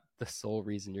the sole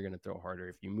reason you're going to throw harder.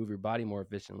 If you move your body more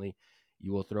efficiently,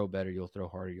 you will throw better, you'll throw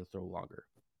harder, you'll throw longer.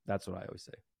 That's what I always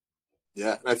say.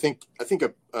 Yeah. I think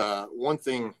one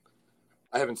thing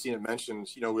I haven't seen it mentioned,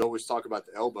 we always talk about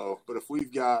the elbow, but if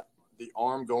we've got the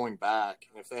arm going back,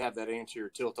 and if they have that anterior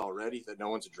tilt already that no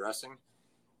one's addressing,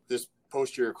 this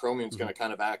posterior acromion is going to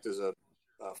kind of act as a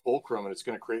fulcrum, and it's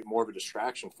going to create more of a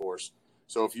distraction force.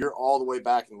 So if you're all the way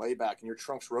back and lay back and your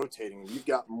trunk's rotating, and you've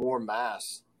got more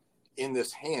mass in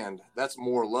this hand, that's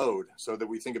more load. So that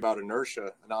we think about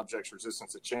inertia, an object's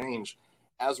resistance to change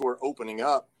as we're opening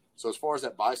up. So as far as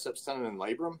that biceps tendon and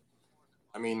labrum,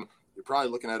 you're probably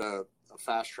looking at a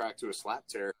fast track to a slap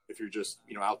tear if you're just,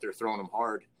 out there throwing them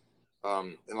hard.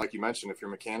 And like you mentioned, if your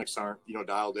mechanics aren't,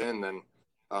 dialed in, then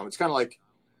it's kind of like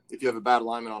if you have a bad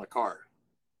alignment on a car.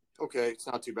 Okay, it's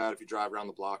not too bad if you drive around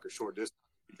the block or short distance.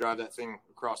 If you drive that thing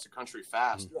across the country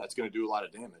fast, it's going to do a lot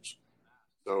of damage.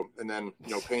 So, and then,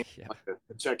 paint like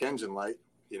a check engine light,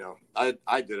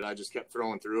 I did it. I just kept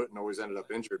throwing through it and always ended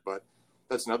up injured. But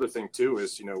that's another thing too,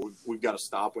 is, we've got to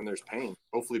stop when there's pain,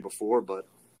 hopefully before, but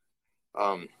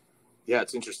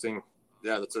it's interesting.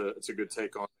 Yeah, it's a good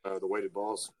take on the weighted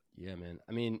balls. Yeah, man.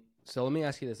 So let me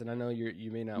ask you this, and I know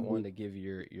you may not want to give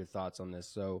your thoughts on this.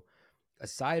 So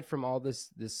aside from all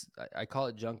this, I call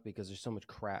it junk because there's so much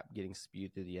crap getting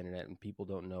spewed through the internet and people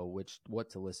don't know what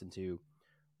to listen to.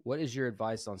 What is your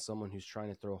advice on someone who's trying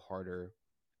to throw harder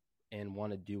and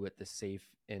want to do it the safe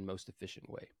and most efficient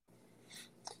way?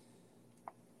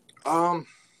 I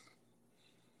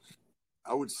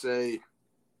would say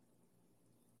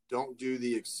don't do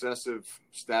the excessive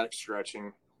static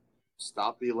stretching.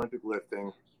 Stop the Olympic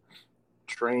lifting.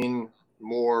 Train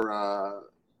more,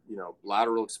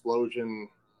 lateral explosion,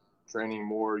 training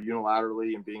more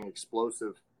unilaterally and being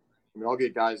explosive. I'll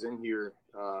get guys in here,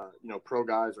 pro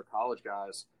guys or college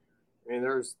guys.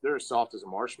 They're as soft as a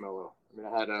marshmallow.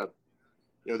 I had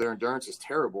their endurance is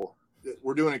terrible.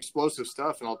 We're doing explosive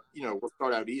stuff, and we'll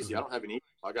start out easy. I don't have an ego.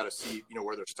 I got to see,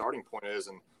 where their starting point is,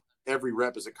 and every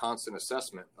rep is a constant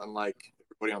assessment. Unlike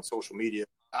everybody on social media,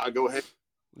 go ahead,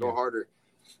 go harder.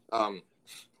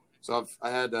 So I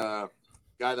had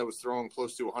guy that was throwing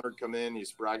close to 100 come in.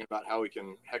 He's bragging about how he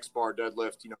can hex bar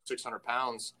deadlift, 600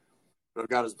 pounds, but I've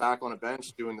got his back on a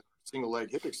bench doing the single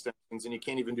leg hip extensions, and he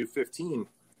can't even do 15.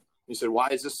 He said, "Why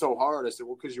is this so hard?" I said,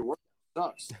 "Well, because your work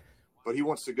sucks." But he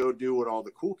wants to go do what all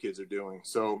the cool kids are doing.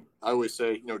 So I always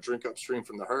say, drink upstream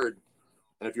from the herd.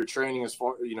 And if you're training as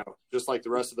far, just like the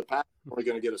rest of the pack, you're only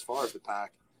going to get as far as the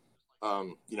pack,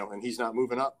 and he's not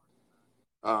moving up.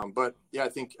 But yeah, I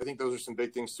think those are some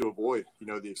big things to avoid,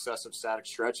 the excessive static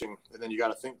stretching. And then you got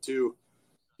to think too,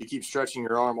 you keep stretching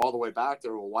your arm all the way back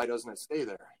there. Well, why doesn't it stay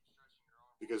there?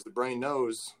 Because the brain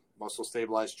knows muscle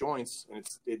stabilized joints, and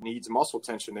it needs muscle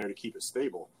tension there to keep it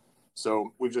stable.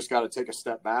 So we've just got to take a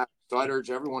step back. So I'd urge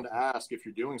everyone to ask, if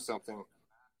you're doing something,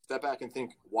 step back and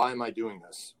think, why am I doing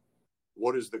this?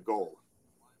 What is the goal?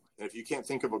 And if you can't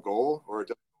think of a goal, or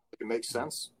it makes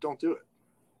sense, don't do it.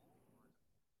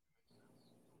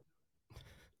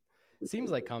 It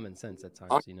seems like common sense at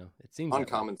times, it seems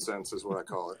uncommon sense is what I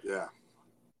call it. Yeah.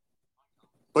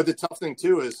 But the tough thing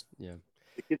too is the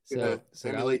kids going to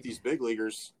emulate these big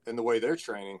leaguers in the way they're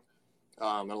training.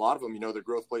 And a lot of them, their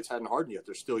growth plates hadn't hardened yet.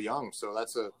 They're still young. So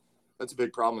that's a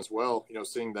big problem as well.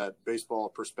 Seeing that baseball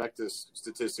prospectus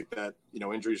statistic that,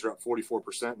 injuries are up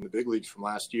 44% in the big leagues from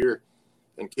last year,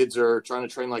 and kids are trying to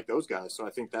train like those guys. So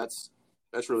I think that's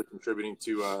really contributing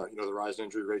to, the rise in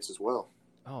injury rates as well.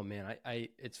 Oh man,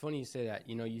 it's funny you say that.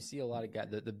 You see a lot of guys.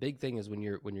 The big thing is when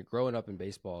you're growing up in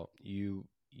baseball, you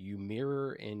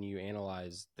mirror and you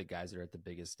analyze the guys that are at the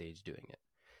biggest stage doing it.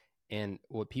 And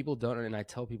what people don't, and I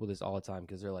tell people this all the time,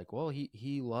 because they're like, well,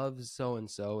 he loves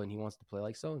so-and-so and he wants to play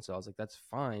like so-and-so. I was like, that's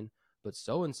fine. But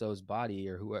so-and-so's body,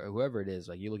 or whoever it is,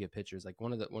 like, you look at pictures, like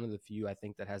one of the few I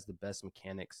think that has the best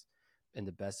mechanics and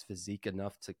the best physique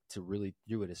enough to really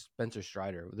do it is Spencer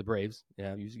Strider with the Braves.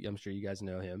 Yeah, I'm sure you guys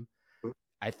know him.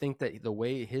 I think that the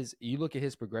way you look at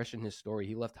his progression, his story,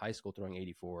 he left high school throwing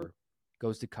 84,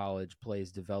 goes to college,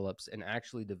 plays, develops, and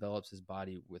actually develops his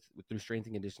body with through strength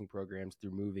and conditioning programs,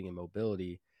 through moving and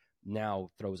mobility.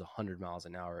 Now throws 100 miles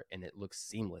an hour, and it looks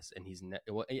seamless. And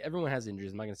everyone has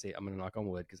injuries. I'm not going to say I'm going to knock on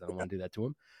wood because I don't want to do that to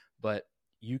him, but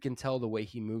you can tell the way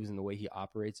he moves and the way he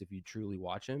operates, if you truly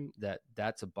watch him,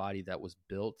 that's a body that was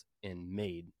built and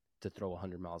made to throw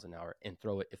 100 miles an hour and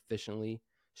throw it efficiently,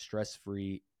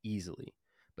 stress-free, easily.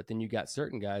 But then you got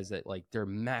certain guys that, like, their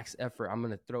max effort, I'm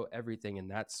going to throw everything, and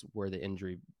that's where the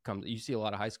injury comes. You see a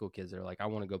lot of high school kids that are like, I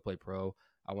want to go play pro,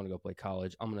 I want to go play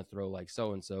college, I'm going to throw like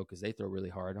so-and-so because they throw really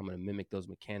hard. I'm going to mimic those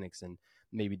mechanics and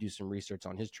maybe do some research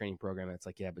on his training program. And it's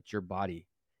like, yeah, but your body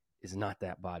is not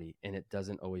that body, and it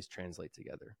doesn't always translate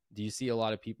together. Do you see a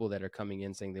lot of people that are coming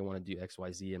in saying they want to do X,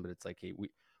 Y, Z, but it's like, hey,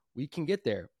 we can get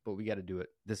there, but we got to do it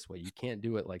this way. You can't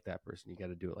do it like that person. You got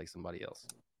to do it like somebody else.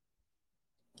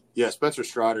 Yeah, Spencer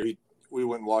Strider, we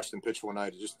went and watched him pitch one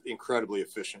night. Just incredibly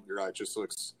efficient. You're right. Just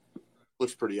looks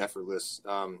pretty effortless.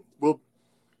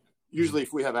 Usually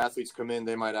if we have athletes come in,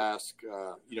 they might ask,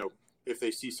 if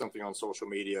they see something on social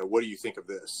media, what do you think of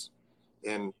this?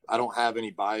 And I don't have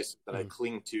any bias that I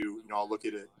cling to. I'll look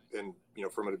at it and,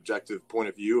 from an objective point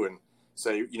of view and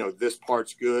say, this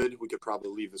part's good. We could probably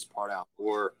leave this part out,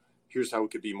 or here's how we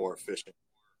could be more efficient.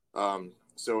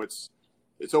 So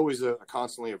it's always a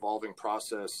constantly evolving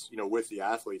process, with the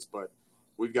athletes, but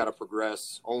we've got to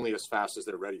progress only as fast as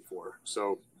they're ready for.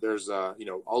 So there's,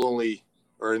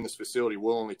 in this facility,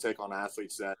 we'll only take on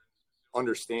athletes that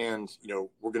understand,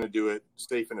 we're going to do it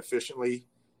safe and efficiently.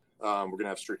 We're going to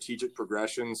have strategic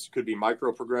progressions, could be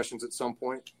micro progressions at some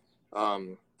point.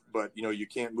 But you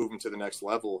can't move them to the next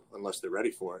level unless they're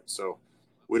ready for it. So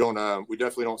we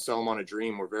definitely don't sell them on a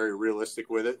dream. We're very realistic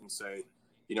with it and say,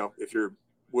 if you're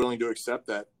willing to accept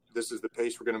that this is the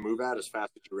pace we're going to move at as fast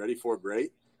as you're ready for,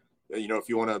 great. If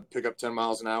you want to pick up 10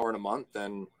 miles an hour in a month,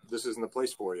 then this isn't the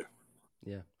place for you.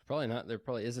 Yeah, probably not. There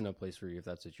probably isn't a place for you if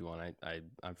that's what you want. I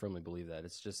firmly believe that.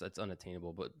 It's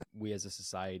unattainable, but we as a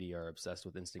society are obsessed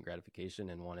with instant gratification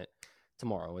and want it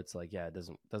tomorrow. It's like, yeah, it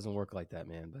doesn't work like that,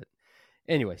 man. But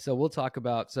anyway, so we'll talk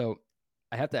about, so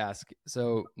I have to ask,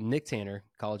 so Nick Tanner,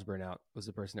 College Burnout, was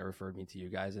the person that referred me to you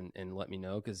guys and let me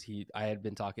know, because I had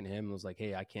been talking to him and was like,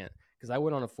 hey, I can't, because I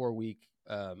went on a 4-week,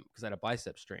 because I had a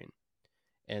bicep strain.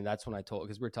 And that's when I told,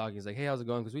 because we were talking, he's like, hey, how's it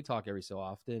going? Because we talk every so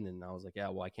often. And I was like, yeah,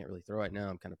 well, I can't really throw right now.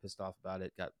 I'm kind of pissed off about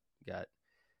it. Got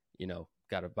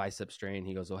a bicep strain.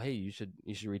 He goes, oh, hey, you should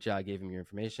reach out. I gave him your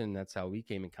information. That's how we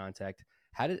came in contact.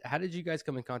 How did you guys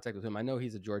come in contact with him? I know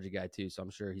he's a Georgia guy too, so I'm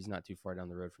sure he's not too far down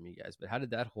the road from you guys. But how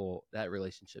did that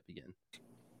relationship begin?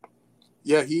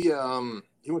 Yeah, he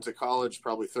went to college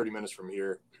probably 30 minutes from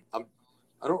here.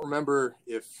 I don't remember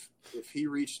if he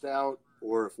reached out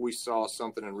or if we saw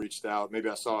something and reached out. Maybe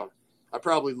I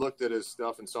probably looked at his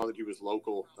stuff and saw that he was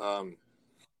local.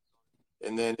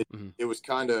 And then it was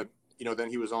kind of, then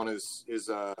he was on his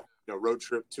road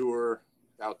trip tour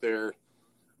out there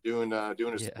doing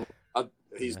his thing.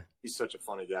 He's such a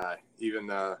funny guy. Even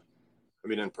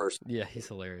in person. Yeah, he's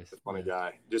hilarious. A funny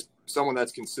guy. Just someone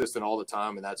that's consistent all the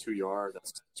time, and that's who you are.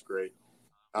 That's great.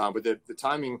 But the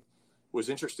timing was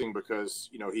interesting because,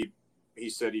 he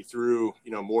said he threw,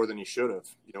 more than he should have.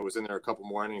 Was in there a couple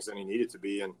more innings than he needed to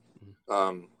be. And,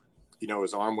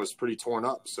 his arm was pretty torn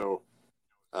up. So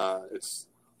it's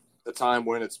a time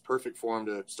when it's perfect for him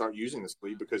to start using the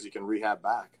sleeve because he can rehab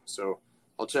back. So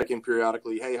I'll check in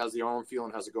periodically. Hey, how's the arm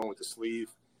feeling? How's it going with the sleeve?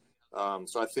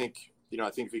 So I think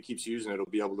if he keeps using it, he'll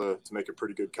be able to make a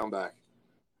pretty good comeback.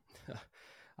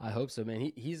 I hope so,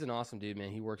 man. He's an awesome dude, man.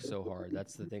 He works so hard.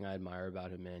 That's the thing I admire about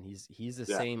him, man. He's the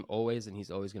same always, and he's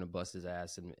always going to bust his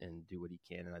ass and do what he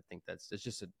can. And I think it's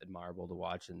just admirable to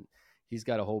watch. And he's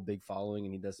got a whole big following,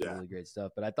 and he does some really great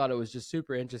stuff. But I thought it was just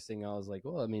super interesting. I was like,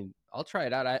 well, I'll try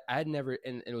it out. I had never,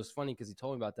 and it was funny because he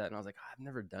told me about that, and I was like, I've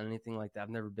never done anything like that. I've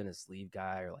never been a sleeve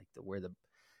guy or like to wear the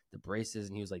braces.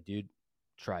 And he was like, dude,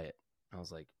 try it. I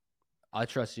was like, I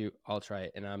trust you. I'll try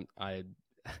it. And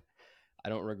I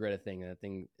don't regret a thing.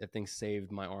 That thing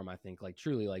saved my arm. I think, like,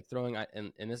 truly, like throwing.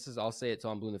 And this is, I'll say it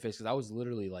till I'm blue in the face, because I was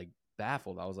literally like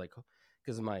baffled. I was like,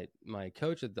 because my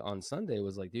coach on Sunday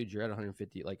was like, dude, you're at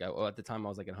 150. Like at the time I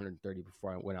was like at 130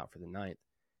 before I went out for the ninth.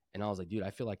 And I was like, dude,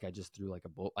 I feel like I just threw like a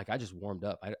bolt. Like I just warmed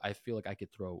up. I feel like I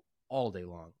could throw all day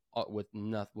long with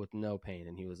no pain.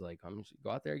 And he was like, I'm just go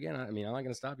out there again. I'm not going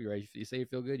to stop you, right? You say you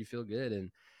feel good, you feel good.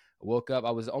 And I woke up.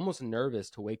 I was almost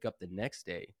nervous to wake up the next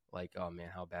day. Like, oh man,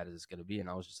 how bad is this going to be? And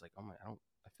I was just like, oh my,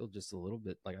 I feel just a little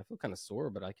bit like I feel kind of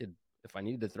sore, but I could, if I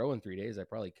needed to throw in 3 days, I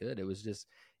probably could.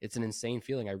 It's an insane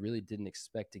feeling. I really didn't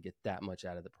expect to get that much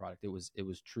out of the product. It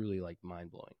was truly like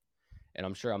mind blowing. And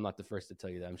I'm sure I'm not the first to tell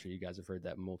you that. I'm sure you guys have heard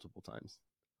that multiple times.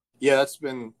 Yeah,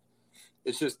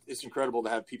 it's incredible to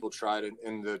have people try it.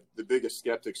 And the biggest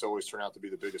skeptics always turn out to be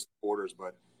the biggest supporters,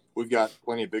 but we've got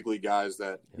plenty of big league guys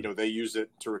that, they use it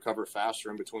to recover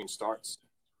faster in between starts.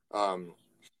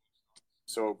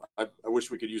 So I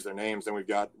wish we could use their names. Then we've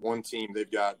got one team,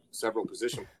 they've got several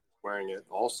positions wearing it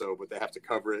also, but they have to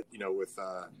cover it, with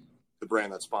the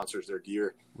brand that sponsors their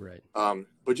gear. Right.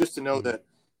 But just to know that,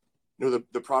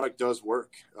 the product does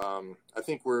work. I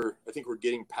think we're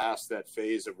getting past that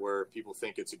phase of where people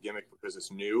think it's a gimmick because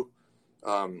it's new.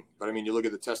 But you look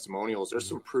at the testimonials, there's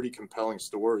some pretty compelling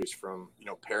stories from,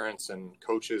 parents and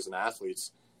coaches and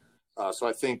athletes. So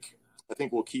I think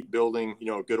we'll keep building,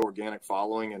 a good organic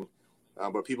following, and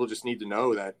but people just need to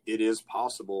know that it is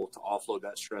possible to offload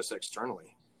that stress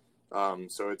externally.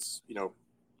 So it's,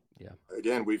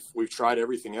 again, we've tried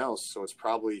everything else, so it's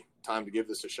probably time to give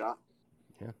this a shot.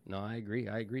 Yeah, no, I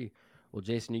agree. Well,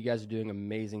 Jason, you guys are doing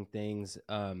amazing things.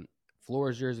 Floor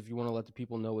is yours if you want to let the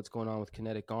people know what's going on with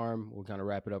Kinetic Arm. We'll kind of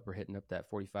wrap it up. We're hitting up that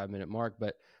 45-minute mark,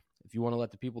 but if you want to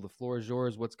let the people, the floor is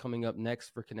yours. What's coming up next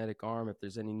for Kinetic Arm? If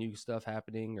there's any new stuff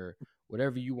happening or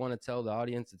whatever you want to tell the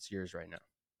audience, it's yours right now.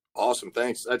 Awesome.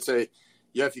 Thanks. I'd say,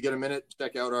 if you get a minute,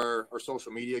 check out our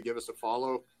social media, give us a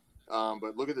follow.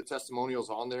 But look at the testimonials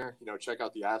on there, check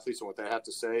out the athletes and what they have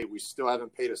to say. We still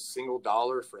haven't paid a single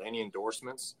dollar for any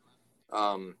endorsements.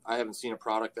 I haven't seen a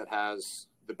product that has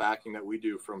the backing that we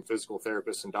do from physical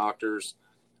therapists and doctors.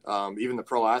 Even the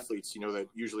pro athletes, that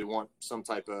usually want some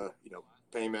type of,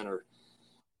 payment or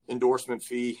endorsement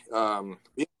fee.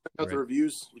 Check out the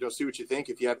reviews, see what you think.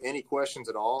 If you have any questions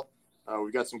at all,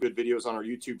 we've got some good videos on our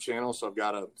YouTube channel. So I've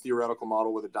got a theoretical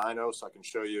model with a dyno, so I can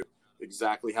show you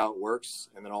exactly how it works,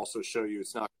 and then also show you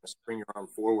it's not going to spring your arm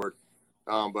forward.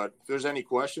 But if there's any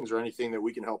questions or anything that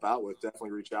we can help out with,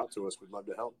 definitely reach out to us. We'd love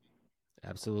to help.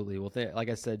 Absolutely. Well, like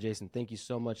I said, Jason, thank you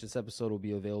so much. This episode will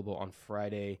be available on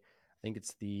Friday. I think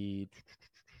it's the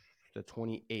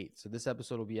 28th. So this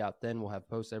episode will be out then. We'll have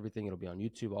posts, everything. It'll be on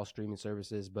YouTube, all streaming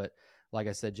services. But like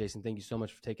I said, Jason, thank you so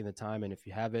much for taking the time. And if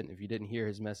you didn't hear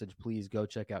his message, please go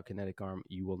check out Kinetic Arm.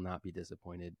 You will not be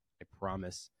disappointed. I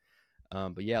promise.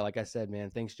 But yeah, like I said,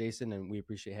 man, thanks, Jason. And we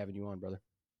appreciate having you on, brother.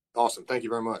 Awesome. Thank you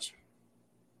very much.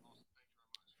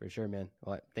 For sure, man.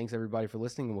 Well, thanks everybody for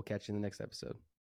listening, and we'll catch you in the next episode.